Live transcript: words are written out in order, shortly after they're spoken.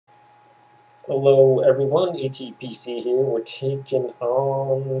Hello everyone, ETPC here. We're taking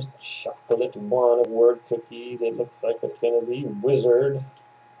on chocolate one word cookies. It looks like it's going to be wizard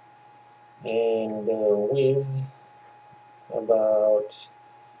and whiz about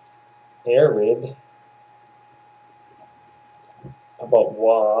arid, about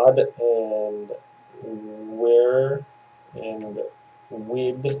wad and where and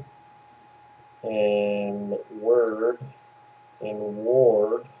wid and word and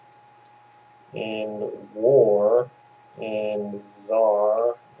ward and war and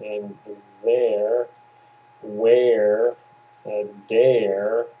czar and zare, where,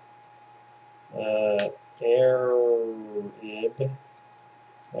 dare, arid,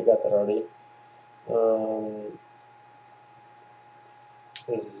 I got that already,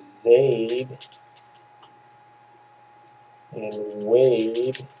 zaid, and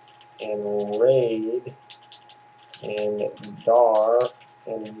wade, and raid, and dar,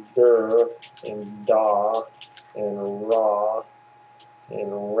 and dur, and da, and raw,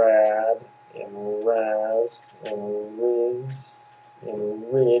 and rad, and raz, and riz,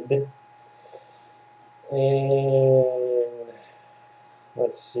 and rid, and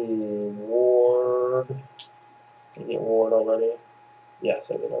let's see, ward. Did I get ward already?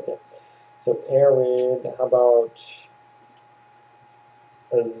 Yes, I did. Okay. So arid. How about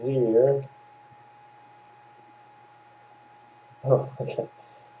azir? Oh, okay.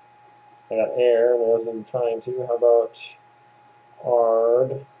 I got air, and I was going to be trying to. How about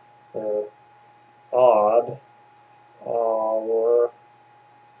ard? Or odd? Or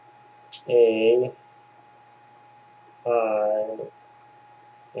a I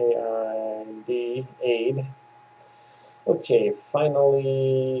A-I-D, aid. Okay,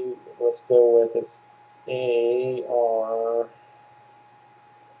 finally, let's go with this A-R,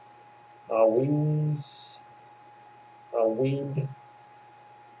 weeds, weed,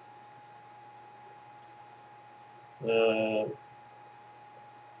 uh,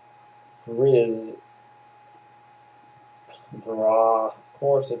 grizz, draw, of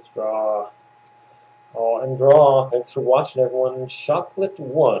course it's draw. Oh, and draw. Thanks for watching, everyone. Chocolate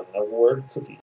one, a word cookie.